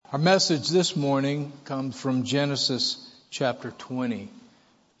Our message this morning comes from Genesis chapter 20.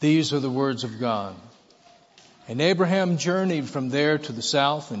 These are the words of God. And Abraham journeyed from there to the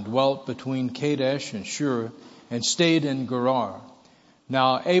south and dwelt between Kadesh and Shur and stayed in Gerar.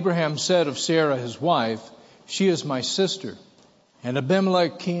 Now Abraham said of Sarah his wife, "She is my sister." And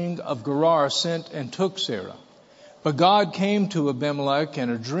Abimelech king of Gerar sent and took Sarah. But God came to Abimelech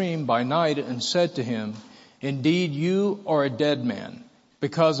in a dream by night and said to him, "Indeed you are a dead man,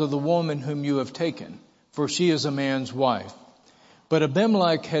 because of the woman whom you have taken, for she is a man's wife." But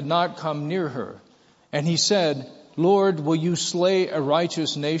Abimelech had not come near her. And he said, "Lord, will you slay a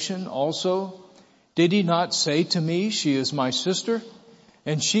righteous nation also? Did he not say to me, 'She is my sister'?"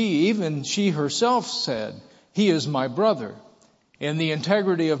 And even she herself said, "He is my brother. In the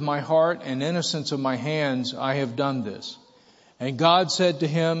integrity of my heart and innocence of my hands, I have done this." And God said to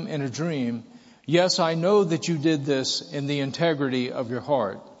him in a dream, "Yes, I know that you did this in the integrity of your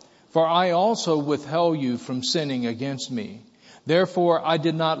heart. For I also withheld you from sinning against me. Therefore I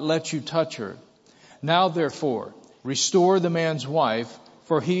did not let you touch her. Now therefore, restore the man's wife,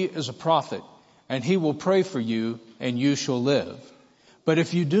 for he is a prophet, and he will pray for you, and you shall live. But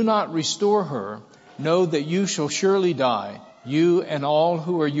if you do not restore her, know that you shall surely die, you and all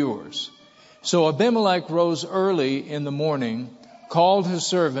who are yours." So Abimelech rose early in the morning, called his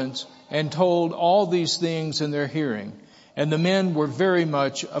servants, and told all these things in their hearing. And the men were very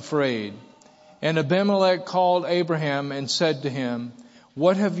much afraid. And Abimelech called Abraham and said to him,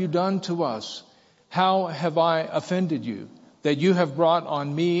 "What have you done to us? How have I offended you, that you have brought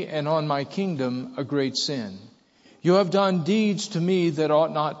on me and on my kingdom a great sin? You have done deeds to me that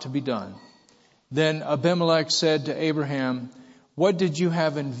ought not to be done." Then Abimelech said to Abraham, "What did you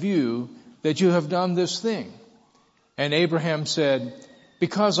have in view that you have done this thing?" And Abraham said,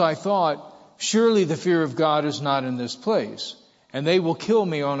 "Because I thought, surely the fear of God is not in this place, and they will kill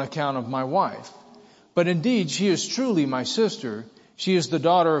me on account of my wife. But indeed she is truly my sister. She is the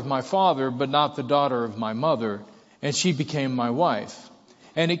daughter of my father, but not the daughter of my mother, and she became my wife.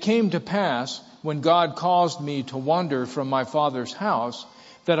 And it came to pass, when God caused me to wander from my father's house,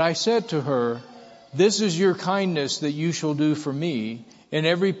 that I said to her, 'This is your kindness that you shall do for me. In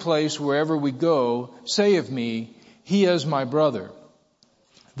every place wherever we go, say of me, he is my brother.'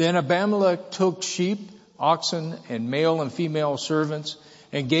 Then Abimelech took sheep, oxen, and male and female servants,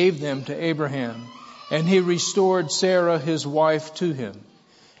 and gave them to Abraham. And he restored Sarah his wife to him.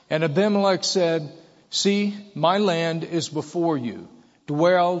 And Abimelech said, 'See, my land is before you.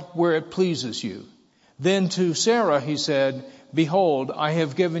 Dwell where it pleases you.' Then to Sarah he said, 'Behold, I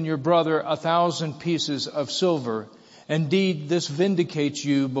have given your brother 1,000 pieces of silver. Indeed, this vindicates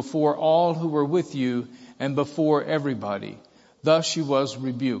you before all who were with you and before everybody.' Thus she was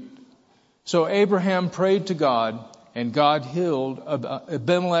rebuked. So Abraham prayed to God, and God healed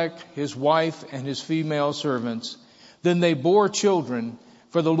Abimelech, his wife, and his female servants. Then they bore children,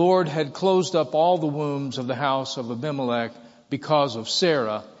 for the Lord had closed up all the wombs of the house of Abimelech because of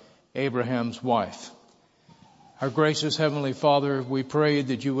Sarah, Abraham's wife." Our gracious Heavenly Father, we pray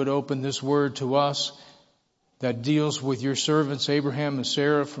that you would open this word to us that deals with your servants Abraham and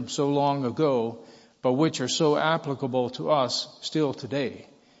Sarah from so long ago, but which are so applicable to us still today.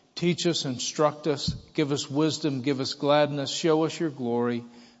 Teach us, instruct us, give us wisdom, give us gladness, show us your glory,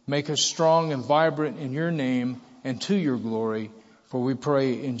 make us strong and vibrant in your name and to your glory, for we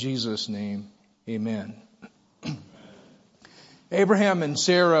pray in Jesus' name. Amen. Abraham and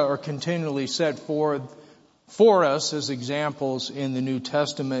Sarah are continually set forth for us as examples in the New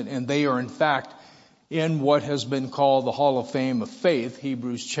Testament, and they are in fact in what has been called the Hall of Fame of Faith,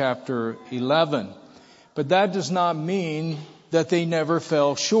 Hebrews chapter 11. But that does not mean that they never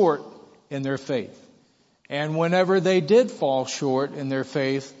fell short in their faith. And whenever they did fall short in their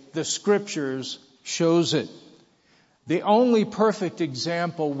faith, the scriptures shows it. The only perfect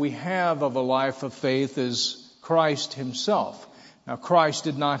example we have of a life of faith is Christ himself. Now, Christ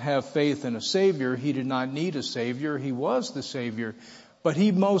did not have faith in a Savior. He did not need a Savior. He was the Savior. But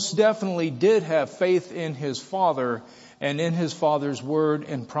he most definitely did have faith in his Father and in his Father's word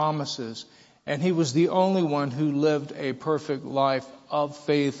and promises. And he was the only one who lived a perfect life of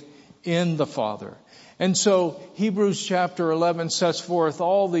faith in the Father. And so Hebrews chapter 11 sets forth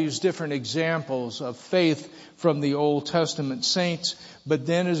all these different examples of faith from the Old Testament saints. But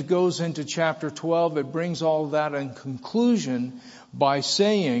then as it goes into chapter 12, it brings all of that in conclusion by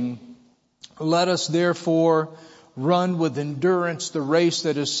saying, "Let us therefore run with endurance the race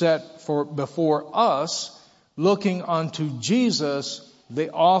that is set before us, looking unto Jesus, the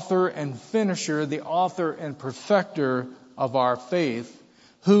author and finisher, the author and perfecter of our faith,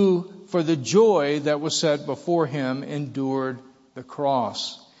 who, for the joy that was set before him, endured the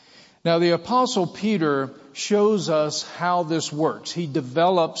cross." Now, the Apostle Peter shows us how this works. He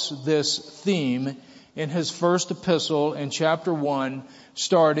develops this theme in his first epistle in chapter 1,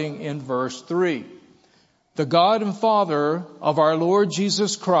 starting in verse 3. The God and Father of our Lord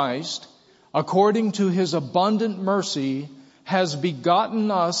Jesus Christ, according to his abundant mercy, has begotten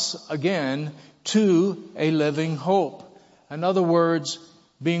us again to a living hope. In other words,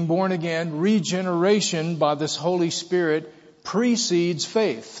 being born again, regeneration by this Holy Spirit precedes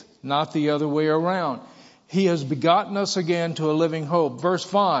faith, not the other way around. He has begotten us again to a living hope. Verse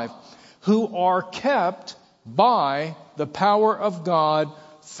 5, who are kept by the power of God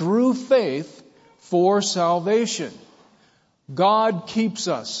through faith for salvation. God keeps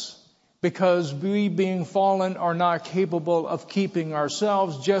us because we, being fallen, are not capable of keeping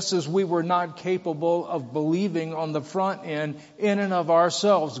ourselves, just as we were not capable of believing on the front end in and of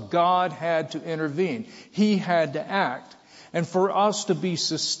ourselves. God had to intervene. He had to act. And for us to be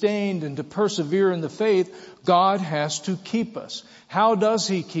sustained and to persevere in the faith, God has to keep us. How does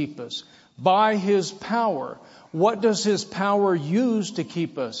He keep us? By His power. What does His power use to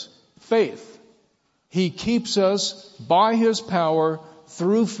keep us? Faith. He keeps us by His power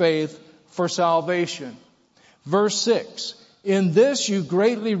through faith for salvation. Verse 6, in this you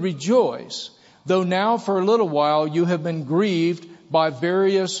greatly rejoice, though now for a little while you have been grieved by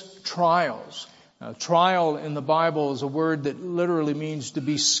various trials. Now, trial in the Bible is a word that literally means to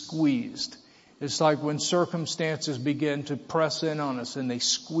be squeezed. It's like when circumstances begin to press in on us and they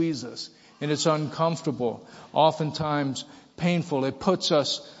squeeze us. And it's uncomfortable, oftentimes painful. It puts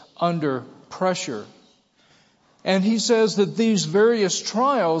us under pressure. And he says that these various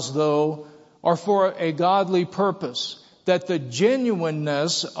trials, though, are for a godly purpose. That the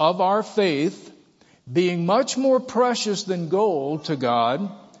genuineness of our faith, being much more precious than gold to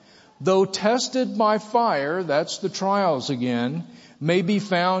God, though tested by fire, that's the trials again, may be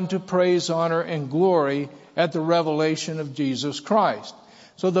found to praise, honor, and glory at the revelation of Jesus Christ.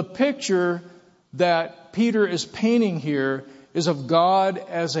 So the picture that Peter is painting here is of God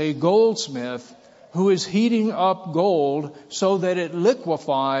as a goldsmith who is heating up gold so that it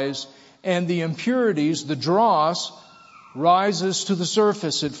liquefies and the impurities, the dross, rises to the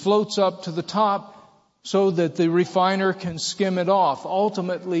surface. It floats up to the top so that the refiner can skim it off,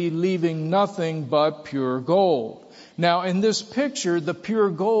 ultimately leaving nothing but pure gold. Now, in this picture, the pure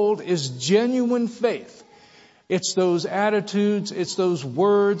gold is genuine faith. It's those attitudes, it's those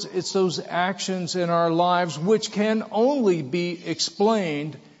words, it's those actions in our lives which can only be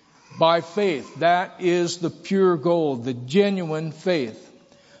explained by faith. That is the pure gold, the genuine faith.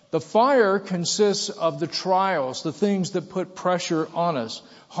 The fire consists of the trials, the things that put pressure on us,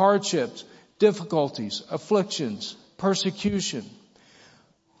 hardships, difficulties, afflictions, persecution.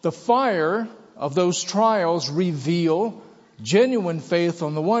 The fire of those trials reveal genuine faith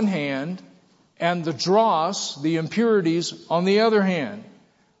on the one hand, and the dross, the impurities, on the other hand.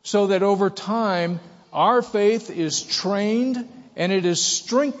 So that over time, our faith is trained and it is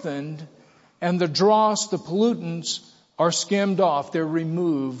strengthened, and the dross, the pollutants, are skimmed off. They're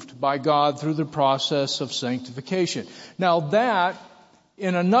removed by God through the process of sanctification. Now that,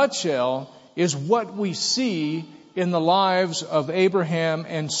 in a nutshell, is what we see in the lives of Abraham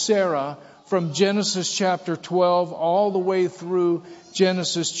and Sarah from Genesis chapter 12 all the way through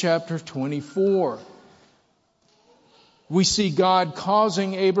Genesis chapter 24. We see God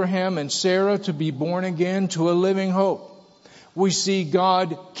causing Abraham and Sarah to be born again to a living hope. We see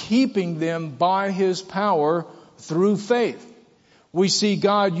God keeping them by His power through faith. We see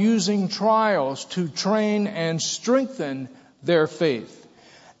God using trials to train and strengthen their faith.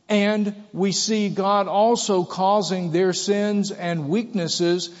 And we see God also causing their sins and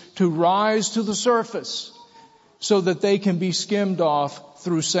weaknesses to rise to the surface so that they can be skimmed off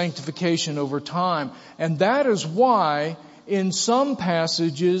through sanctification over time. And that is why in some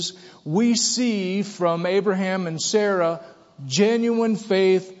passages we see from Abraham and Sarah genuine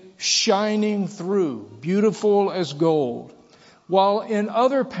faith shining through, beautiful as gold. While in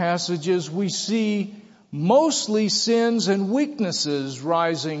other passages we see mostly sins and weaknesses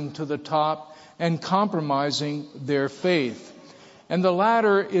rising to the top and compromising their faith. And the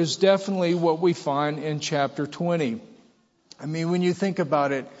latter is definitely what we find in chapter 20. I mean, when you think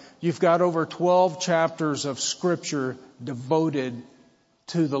about it, you've got over 12 chapters of Scripture devoted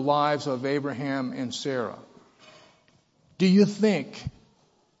to the lives of Abraham and Sarah. Do you think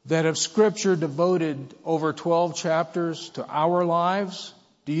that if Scripture devoted over 12 chapters to our lives,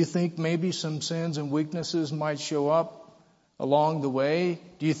 do you think maybe some sins and weaknesses might show up along the way?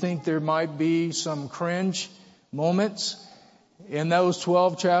 Do you think there might be some cringe moments in those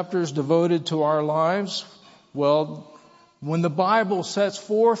 12 chapters devoted to our lives? Well, When the Bible sets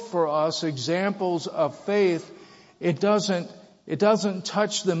forth for us examples of faith, it doesn't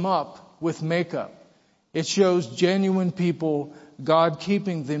touch them up with makeup. It shows genuine people, God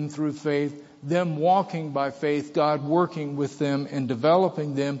keeping them through faith, them walking by faith, God working with them and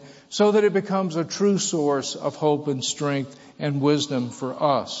developing them so that it becomes a true source of hope and strength and wisdom for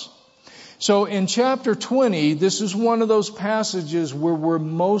us. So in chapter 20, this is one of those passages where we're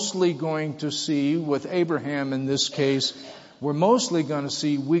mostly going to see, with Abraham in this case, we're mostly going to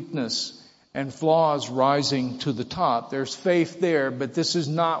see weakness and flaws rising to the top. There's faith there, but this is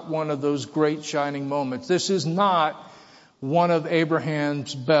not one of those great shining moments. This is not one of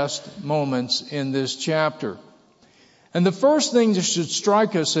Abraham's best moments in this chapter. And the first thing that should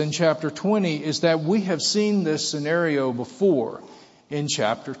strike us in chapter 20 is that we have seen this scenario before in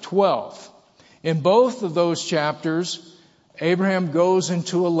chapter 12. In both of those chapters, Abraham goes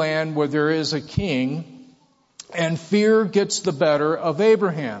into a land where there is a king, and fear gets the better of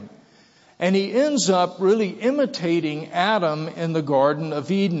Abraham. And he ends up really imitating Adam in the Garden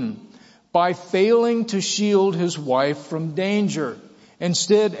of Eden by failing to shield his wife from danger.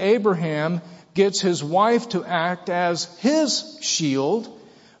 Instead, Abraham gets his wife to act as his shield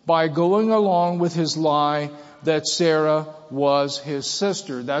by going along with his lie that Sarah was his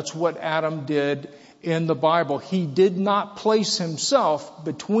sister. That's what Adam did in the Bible. He did not place himself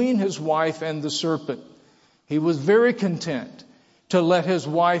between his wife and the serpent. He was very content to let his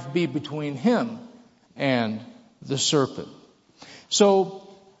wife be between him and the serpent.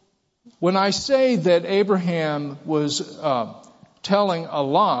 So when I say that Abraham was telling a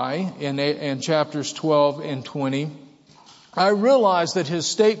lie in chapters 12 and 20, I realize that his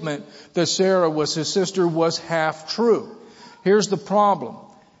statement that Sarah was his sister was half true. Here's the problem.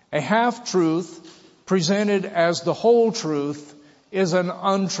 A half-truth presented as the whole truth is an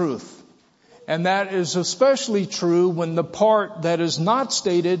untruth. And that is especially true when the part that is not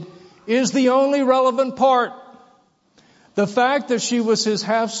stated is the only relevant part. The fact that she was his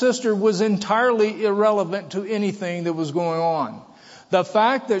half-sister was entirely irrelevant to anything that was going on. The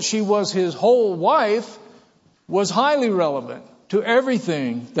fact that she was his whole wife was highly relevant to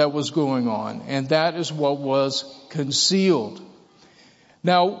everything that was going on, and that is what was concealed.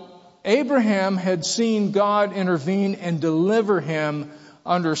 Now, Abraham had seen God intervene and deliver him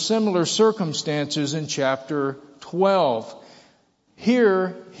under similar circumstances in chapter 12.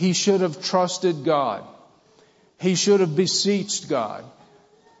 Here, he should have trusted God. He should have beseeched God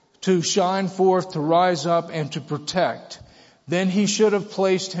to shine forth, to rise up, and to protect. Then he should have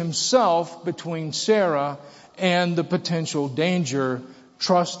placed himself between Sarah and the potential danger,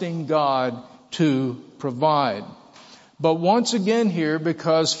 trusting God to provide. But once again here,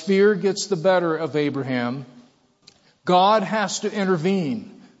 because fear gets the better of Abraham, God has to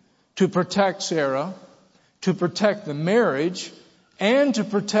intervene to protect Sarah, to protect the marriage, and to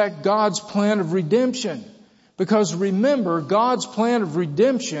protect God's plan of redemption. Because remember, God's plan of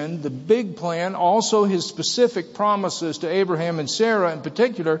redemption, the big plan, also his specific promises to Abraham and Sarah in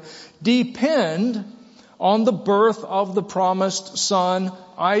particular, depend on the birth of the promised son,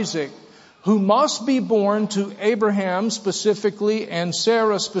 Isaac, who must be born to Abraham specifically and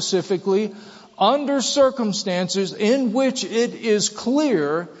Sarah specifically under circumstances in which it is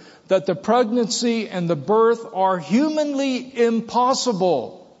clear that the pregnancy and the birth are humanly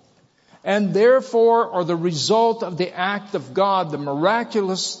impossible, and therefore are the result of the act of God, the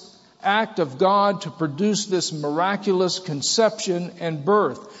miraculous act of God to produce this miraculous conception and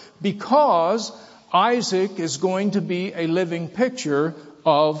birth, because Isaac is going to be a living picture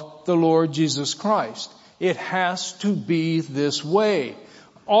of the Lord Jesus Christ. It has to be this way.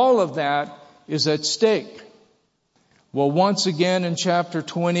 All of that is at stake. Well, once again in chapter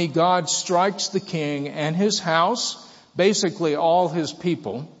 20, God strikes the king and his house, basically all his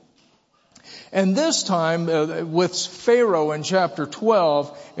people. And this time, with Pharaoh in chapter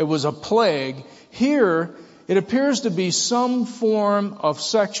 12, it was a plague. Here, it appears to be some form of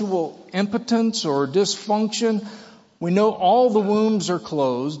sexual impotence or dysfunction. We know all the wombs are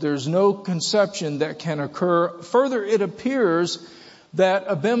closed. There's no conception that can occur. Further, it appears that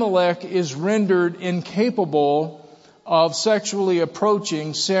Abimelech is rendered incapable of sexually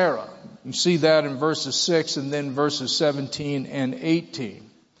approaching Sarah. You see that in verses 6 and then verses 17 and 18.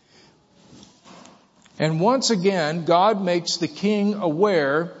 And once again, God makes the king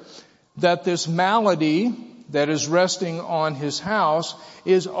aware that this malady that is resting on his house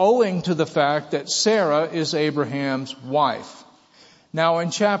is owing to the fact that Sarah is Abraham's wife. Now in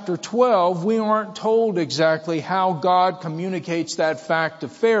chapter 12, we aren't told exactly how God communicates that fact to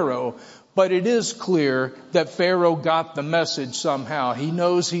Pharaoh, but it is clear that Pharaoh got the message somehow. He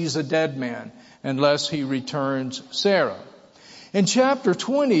knows he's a dead man unless he returns Sarah. In chapter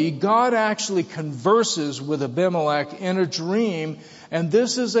 20, God actually converses with Abimelech in a dream, and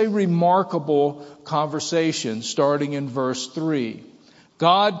this is a remarkable conversation starting in verse 3.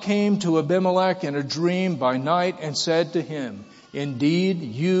 God came to Abimelech in a dream by night and said to him, "Indeed,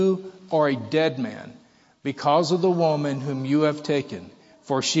 you are a dead man because of the woman whom you have taken,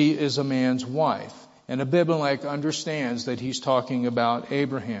 for she is a man's wife." And Abimelech understands that he's talking about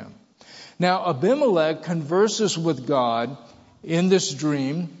Abraham. Now, Abimelech converses with God in this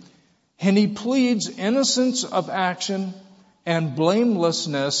dream, and he pleads innocence of action and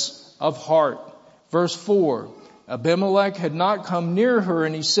blamelessness of heart. Verse 4, Abimelech had not come near her,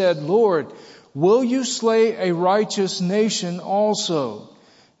 and he said, "Lord, will you slay a righteous nation also?"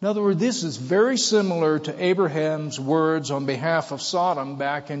 In other words, this is very similar to Abraham's words on behalf of Sodom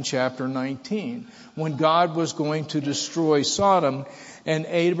back in chapter 19, when God was going to destroy Sodom, and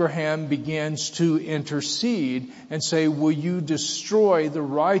Abraham begins to intercede and say, "Will you destroy the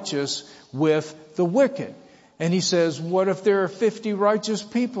righteous with the wicked?" And he says, "What if there are 50 righteous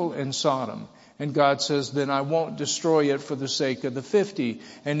people in Sodom?" And God says, "Then I won't destroy it for the sake of the 50.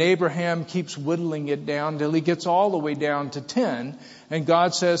 And Abraham keeps whittling it down till he gets all the way down to 10. And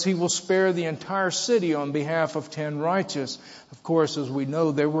God says he will spare the entire city on behalf of 10 righteous. Of course, as we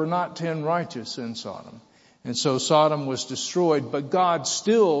know, there were not 10 righteous in Sodom. And so Sodom was destroyed. But God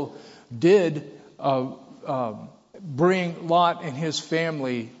still did bring Lot and his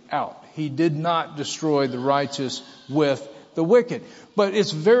family out. He did not destroy the righteous with the wicked. But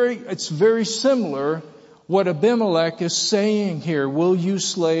it's very similar what Abimelech is saying here. Will you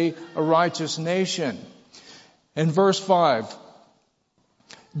slay a righteous nation? In verse 5,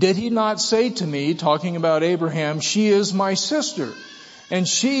 did he not say to me, talking about Abraham, "She is my sister"? And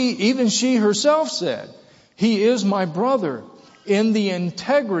even she herself said, "He is my brother." In the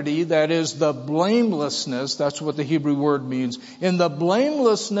integrity, that is the blamelessness, that's what the Hebrew word means, in the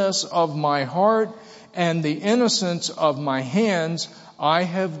blamelessness of my heart and the innocence of my hands, I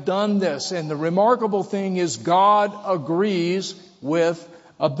have done this. And the remarkable thing is God agrees with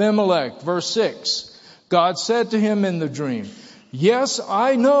Abimelech. Verse 6, God said to him in the dream, "Yes,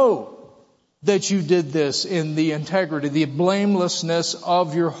 I know that you did this in the integrity, the blamelessness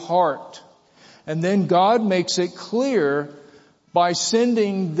of your heart." And then God makes it clear by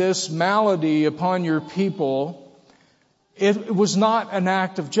sending this malady upon your people, it was not an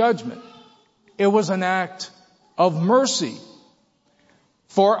act of judgment. It was an act of mercy.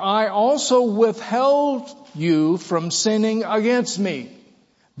 "For I also withheld you from sinning against me.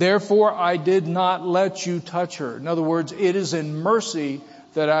 Therefore I did not let you touch her." In other words, it is in mercy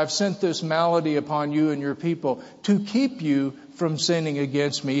that I've sent this malady upon you and your people to keep you from sinning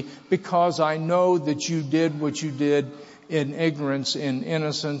against me, because I know that you did what you did in ignorance, in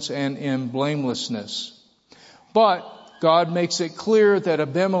innocence, and in blamelessness. But God makes it clear that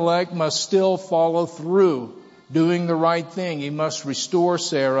Abimelech must still follow through doing the right thing. He must restore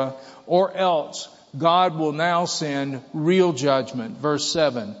Sarah, or else God will now send real judgment. Verse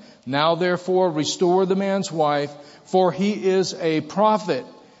 7, "Now therefore restore the man's wife, for he is a prophet."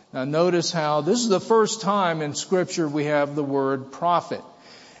 Now notice how this is the first time in Scripture we have the word prophet.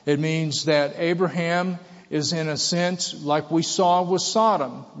 It means that Abraham is, in a sense, like we saw with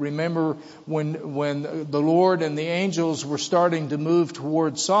Sodom. Remember when the Lord and the angels were starting to move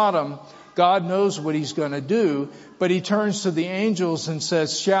towards Sodom, God knows what He's going to do, but He turns to the angels and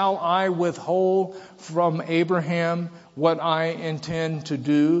says, "Shall I withhold from Abraham what I intend to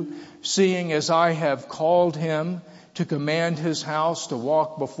do, seeing as I have called him to command his house to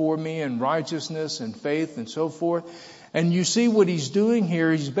walk before me in righteousness and faith," and so forth. And you see what He's doing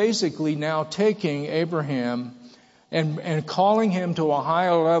here. He's basically now taking Abraham and calling him to a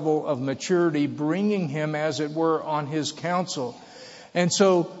higher level of maturity, bringing him, as it were, on his counsel. And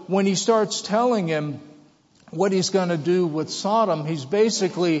so when he starts telling him what he's going to do with Sodom, he's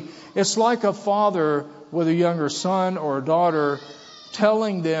basically, it's like a father with a younger son or a daughter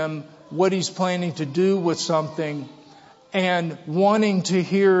telling them what he's planning to do with something and wanting to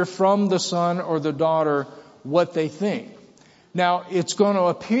hear from the son or the daughter what they think. Now, it's going to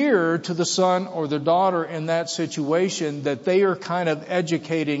appear to the son or the daughter in that situation that they are kind of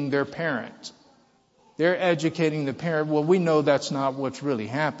educating their parent. They're educating the parent. Well, we know that's not what's really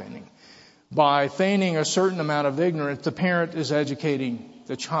happening. By feigning a certain amount of ignorance, the parent is educating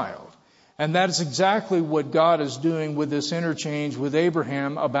the child. And that is exactly what God is doing with this interchange with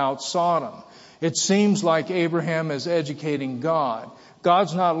Abraham about Sodom. It seems like Abraham is educating God.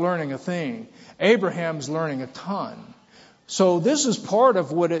 God's not learning a thing. Abraham's learning a ton. So this is part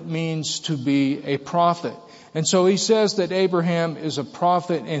of what it means to be a prophet. And so he says that Abraham is a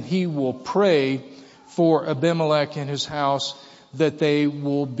prophet, and he will pray for Abimelech and his house that they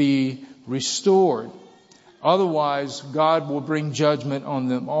will be restored. Otherwise, God will bring judgment on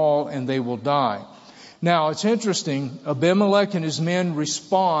them all and they will die. Now, it's interesting. Abimelech and his men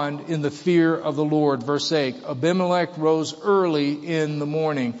respond in the fear of the Lord. Verse 8, Abimelech rose early in the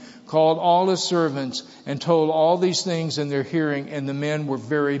morning, called all his servants, and told all these things in their hearing, and the men were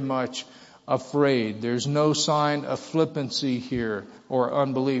very much afraid. There's no sign of flippancy here or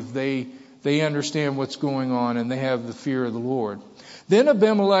unbelief. They understand what's going on and they have the fear of the Lord. Then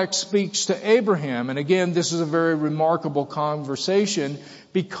Abimelech speaks to Abraham. And again, this is a very remarkable conversation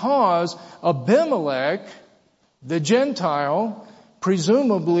because Abimelech, the Gentile,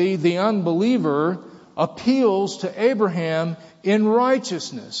 presumably the unbeliever, appeals to Abraham in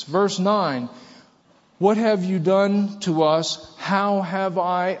righteousness. Verse 9, what have you done to us? How have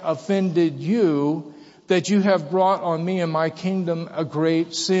I offended you that you have brought on me and my kingdom a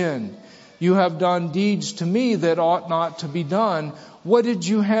great sin? You have done deeds to me that ought not to be done. What did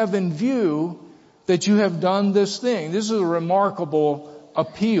you have in view that you have done this thing? This is a remarkable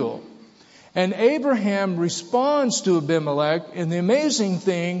appeal. And Abraham responds to Abimelech, and the amazing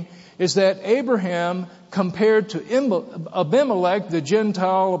thing is that Abraham, compared to Abimelech, the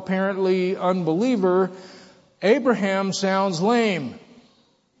Gentile, apparently unbeliever, Abraham sounds lame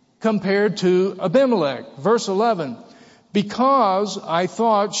compared to Abimelech. Verse 11, because I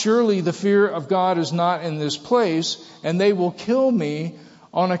thought surely the fear of God is not in this place, and they will kill me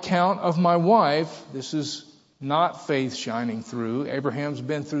on account of my wife. This is not faith shining through. Abraham's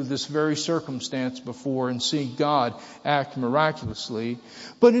been through this very circumstance before and seen God act miraculously.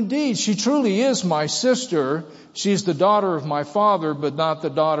 But indeed, she truly is my sister. She's the daughter of my father, but not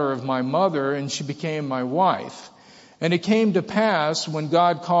the daughter of my mother, and she became my wife. And it came to pass, when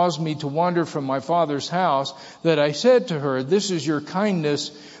God caused me to wander from my father's house, that I said to her, this is your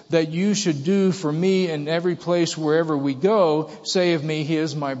kindness that you should do for me in every place wherever we go. Say of me, he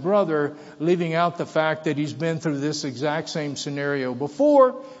is my brother, leaving out the fact that he's been through this exact same scenario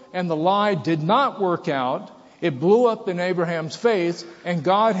before, and the lie did not work out. It blew up in Abraham's faith, and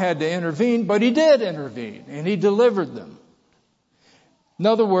God had to intervene, but he did intervene, and he delivered them. In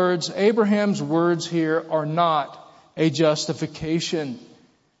other words, Abraham's words here are not a justification.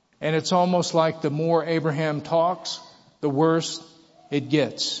 And it's almost like the more Abraham talks, the worse it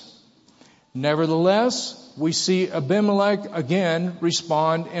gets. Nevertheless, we see Abimelech again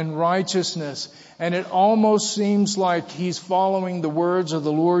respond in righteousness. And it almost seems like he's following the words of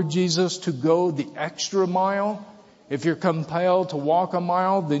the Lord Jesus to go the extra mile. If you're compelled to walk a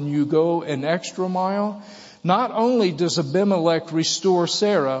mile, then you go an extra mile. Not only does Abimelech restore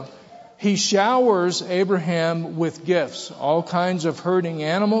Sarah, he showers Abraham with gifts, all kinds of herding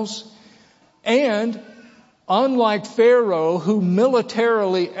animals. And unlike Pharaoh, who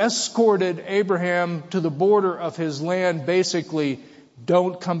militarily escorted Abraham to the border of his land, basically,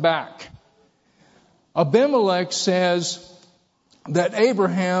 don't come back. Abimelech says that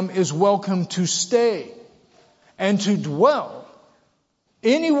Abraham is welcome to stay and to dwell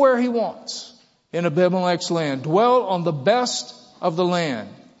anywhere he wants in Abimelech's land. Dwell on the best of the land.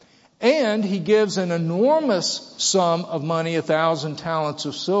 And he gives an enormous sum of money, 1,000 talents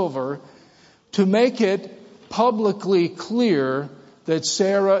of silver, to make it publicly clear that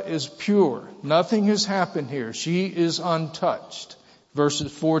Sarah is pure. Nothing has happened here. She is untouched.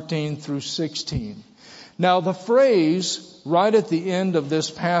 Verses 14 through 16. Now the phrase right at the end of this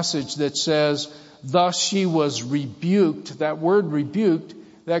passage that says, thus she was rebuked, that word rebuked,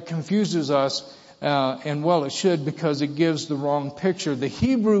 that confuses us. And well, it should, because it gives the wrong picture. The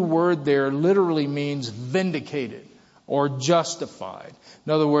Hebrew word there literally means vindicated or justified.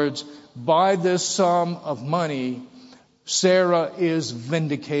 In other words, by this sum of money, Sarah is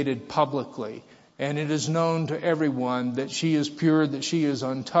vindicated publicly. And it is known to everyone that she is pure, that she is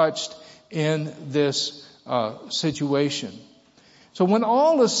untouched in this situation. So when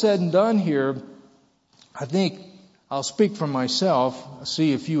all is said and done here, I think I'll speak for myself,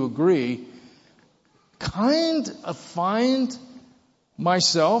 see if you agree, kind of find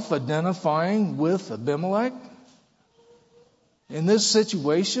myself identifying with Abimelech in this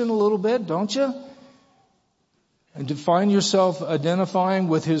situation a little bit, don't you? And to find yourself identifying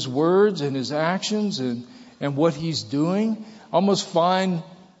with his words and his actions and what he's doing. Almost find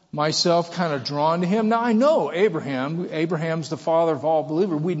myself kind of drawn to him. Now I know Abraham. Abraham's the father of all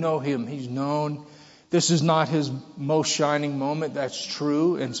believers. We know him. He's known. This is not his most shining moment. That's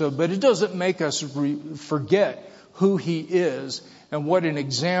true. But it doesn't make us forget who he is and what an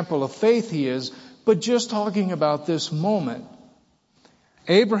example of faith he is. But just talking about this moment,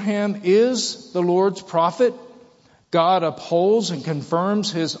 Abraham is the Lord's prophet. God upholds and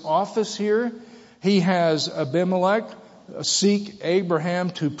confirms his office here. He has Abimelech seek Abraham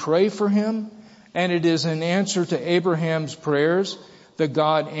to pray for him. And it is in answer to Abraham's prayers that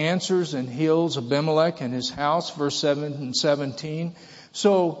God answers and heals Abimelech and his house, verse 7 and 17.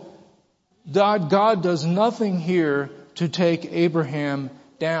 So God does nothing here to take Abraham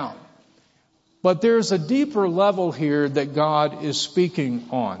down. But there's a deeper level here that God is speaking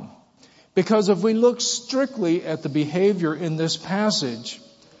on. Because if we look strictly at the behavior in this passage,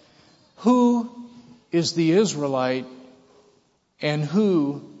 who is the Israelite and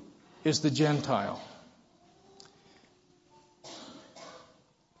who is the Gentile?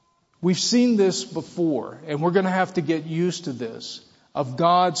 We've seen this before, and we're going to have to get used to this, of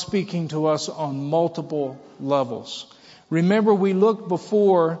God speaking to us on multiple levels. Remember, we looked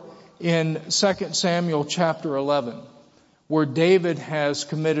before in 2 Samuel chapter 11, where David has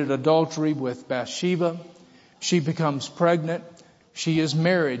committed adultery with Bathsheba. She becomes pregnant. She is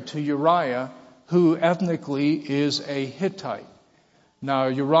married to Uriah, who ethnically is a Hittite. Now,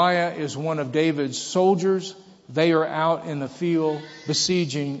 Uriah is one of David's soldiers. They are out in the field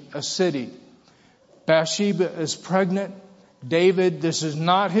besieging a city. Bathsheba is pregnant. David, this is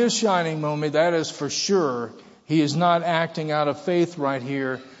not his shining moment, that is for sure. He is not acting out of faith right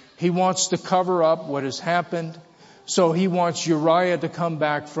here. He wants to cover up what has happened. So he wants Uriah to come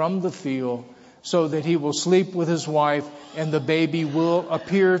back from the field so that he will sleep with his wife and the baby will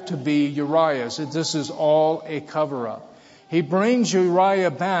appear to be Uriah's. This is all a cover-up. He brings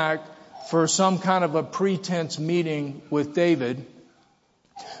Uriah back for some kind of a pretense meeting with David.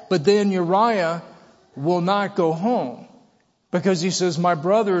 But then Uriah will not go home because he says, my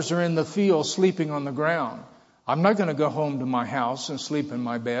brothers are in the field sleeping on the ground. I'm not going to go home to my house and sleep in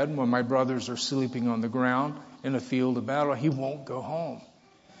my bed when my brothers are sleeping on the ground in a field of battle. He won't go home.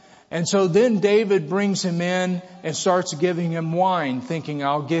 And so then David brings him in and starts giving him wine, thinking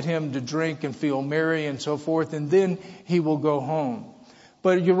I'll get him to drink and feel merry and so forth, and then he will go home.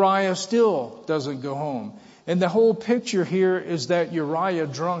 But Uriah still doesn't go home. And the whole picture here is that Uriah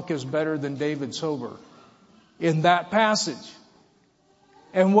drunk is better than David sober in that passage.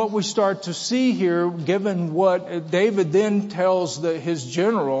 And what we start to see here, given what David then tells his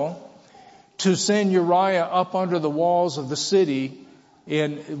general to send Uriah up under the walls of the city,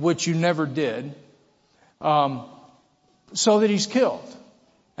 in which you never did, so that he's killed.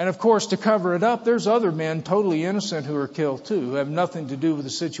 And of course, to cover it up, there's other men totally innocent who are killed too, who have nothing to do with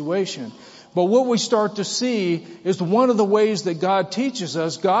the situation. But what we start to see is one of the ways that God teaches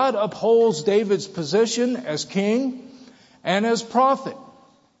us, God upholds David's position as king and as prophet.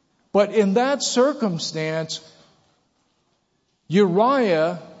 But in that circumstance,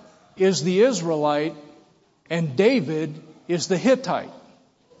 Uriah is the Israelite and David is the Hittite.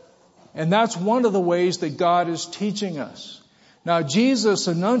 And that's one of the ways that God is teaching us. Now, Jesus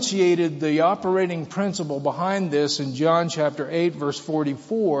enunciated the operating principle behind this in John chapter 8, verse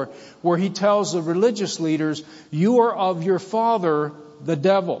 44, where he tells the religious leaders, you are of your father, the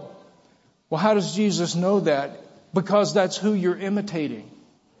devil. Well, how does Jesus know that? Because that's who you're imitating.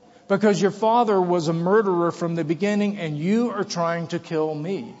 Because your father was a murderer from the beginning and you are trying to kill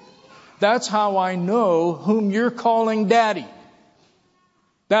me. That's how I know whom you're calling daddy.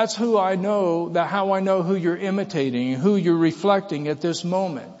 That's how I know who you're imitating, who you're reflecting at this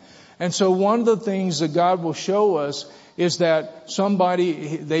moment. And so one of the things that God will show us is that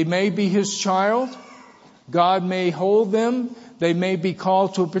they may be his child. God may hold them. They may be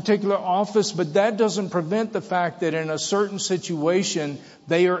called to a particular office, but that doesn't prevent the fact that in a certain situation,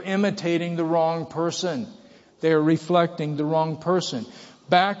 they are imitating the wrong person. They are reflecting the wrong person.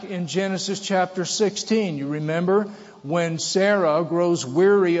 Back in Genesis chapter 16, you remember when Sarah grows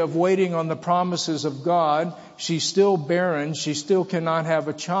weary of waiting on the promises of God, she's still barren, she still cannot have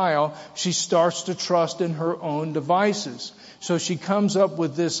a child, she starts to trust in her own devices. So she comes up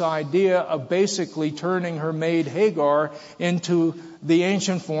with this idea of basically turning her maid Hagar into the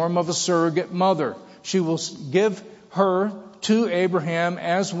ancient form of a surrogate mother. She will give her to Abraham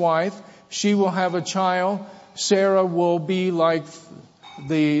as wife. She will have a child. Sarah will be like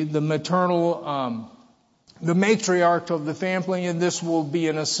the maternal, the matriarch of the family, and this will be,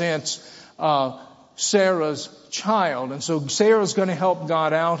 in a sense, Sarah's child. And so Sarah's going to help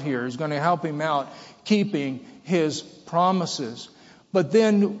God out here. He's going to help him out keeping his promises. But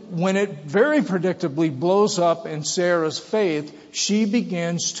then when it very predictably blows up in Sarah's faith, she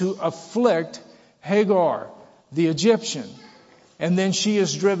begins to afflict Hagar, the Egyptian. And then she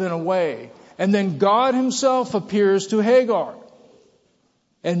is driven away. And then God himself appears to Hagar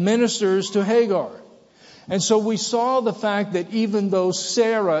and ministers to Hagar. And so we saw the fact that even though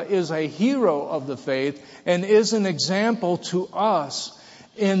Sarah is a hero of the faith and is an example to us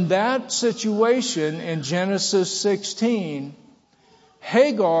in that situation in Genesis 16,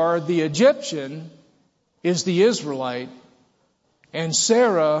 Hagar, the Egyptian, is the Israelite, and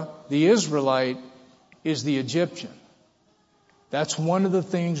Sarah, the Israelite, is the Egyptian. That's one of the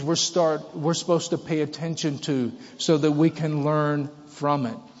things we're supposed to pay attention to so that we can learn from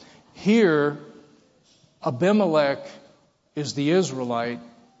it. Here, Abimelech is the Israelite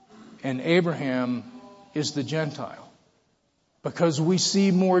and Abraham is the Gentile. Because we see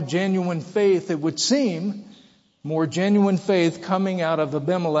more genuine faith, it would seem, more genuine faith coming out of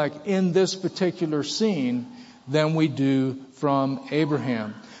Abimelech in this particular scene than we do from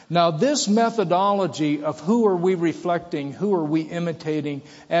Abraham. Now, this methodology of who are we reflecting, who are we imitating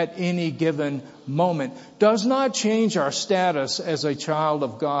at any given moment, does not change our status as a child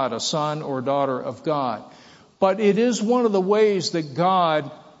of God, a son or daughter of God. But it is one of the ways that God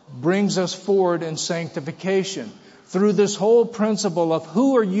brings us forward in sanctification. Through this whole principle of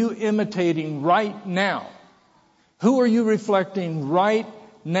who are you imitating right now? Who are you reflecting right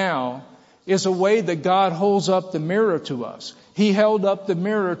now is a way that God holds up the mirror to us. He held up the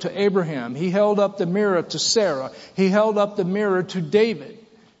mirror to Abraham. He held up the mirror to Sarah. He held up the mirror to David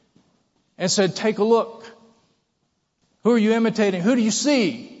and said, take a look. Who are you imitating? Who do you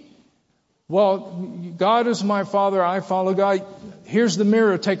see? Well, God is my Father. I follow God. Here's the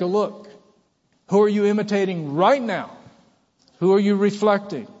mirror. Take a look. Who are you imitating right now? Who are you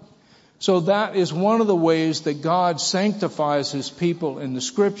reflecting? So that is one of the ways that God sanctifies His people in the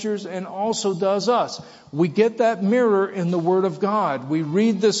Scriptures and also does us. We get that mirror in the Word of God. We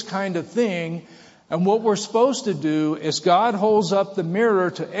read this kind of thing, and what we're supposed to do is God holds up the mirror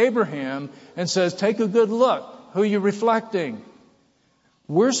to Abraham and says, take a good look. Who are you reflecting?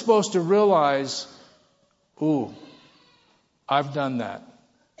 We're supposed to realize, ooh, I've done that.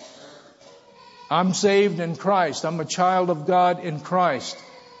 I'm saved in Christ. I'm a child of God in Christ.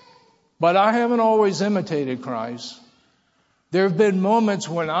 But I haven't always imitated Christ. There have been moments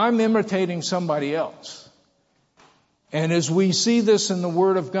when I'm imitating somebody else. And as we see this in the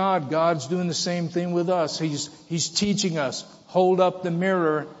Word of God, God's doing the same thing with us. He's teaching us, hold up the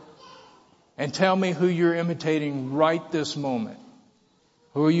mirror and tell me who you're imitating right this moment.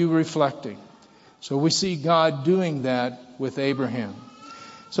 Who are you reflecting? So we see God doing that with Abraham.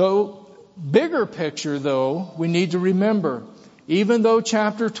 So, bigger picture though, we need to remember, even though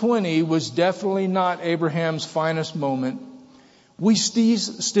chapter 20 was definitely not Abraham's finest moment, we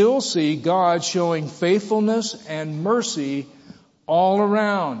still see God showing faithfulness and mercy all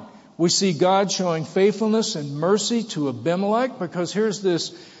around. We see God showing faithfulness and mercy to Abimelech because here's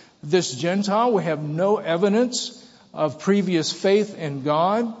this Gentile. We have no evidence of previous faith in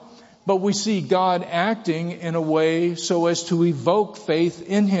God, but we see God acting in a way so as to evoke faith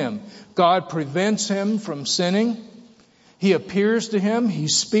in him. God prevents him from sinning. He appears to him. He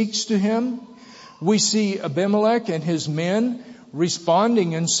speaks to him. We see Abimelech and his men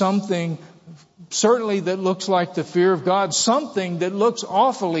responding in something certainly that looks like the fear of God, something that looks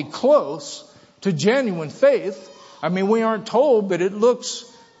awfully close to genuine faith. I mean, we aren't told, but it looks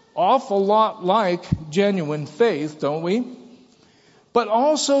awful lot like genuine faith, don't we? But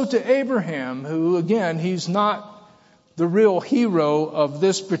also to Abraham, who again, he's not the real hero of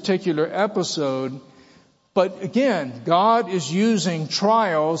this particular episode. But again, God is using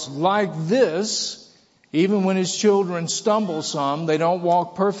trials like this, even when his children stumble some, they don't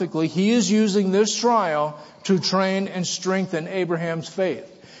walk perfectly. He is using this trial to train and strengthen Abraham's faith.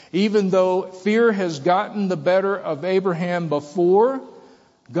 Even though fear has gotten the better of Abraham before,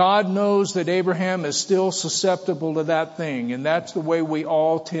 God knows that Abraham is still susceptible to that thing, and that's the way we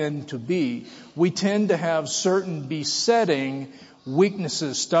all tend to be. We tend to have certain besetting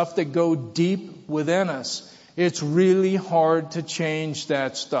weaknesses, stuff that go deep within us. It's really hard to change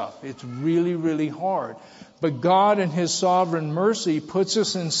that stuff. It's really, really hard. But God in His sovereign mercy puts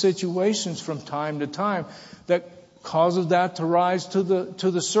us in situations from time to time that causes that to rise to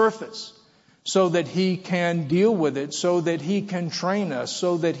the surface, so that He can deal with it, so that He can train us,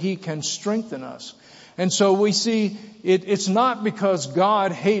 so that He can strengthen us. And so we see it's not because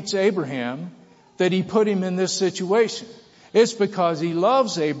God hates Abraham that He put him in this situation. It's because He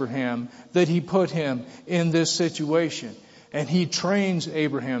loves Abraham that He put him in this situation. And He trains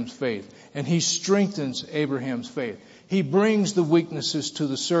Abraham's faith. And He strengthens Abraham's faith. He brings the weaknesses to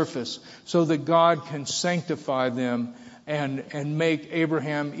the surface so that God can sanctify them and make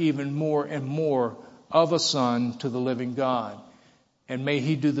Abraham even more and more of a son to the living God. And may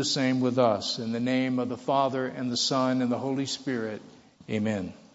He do the same with us. In the name of the Father and the Son and the Holy Spirit. Amen.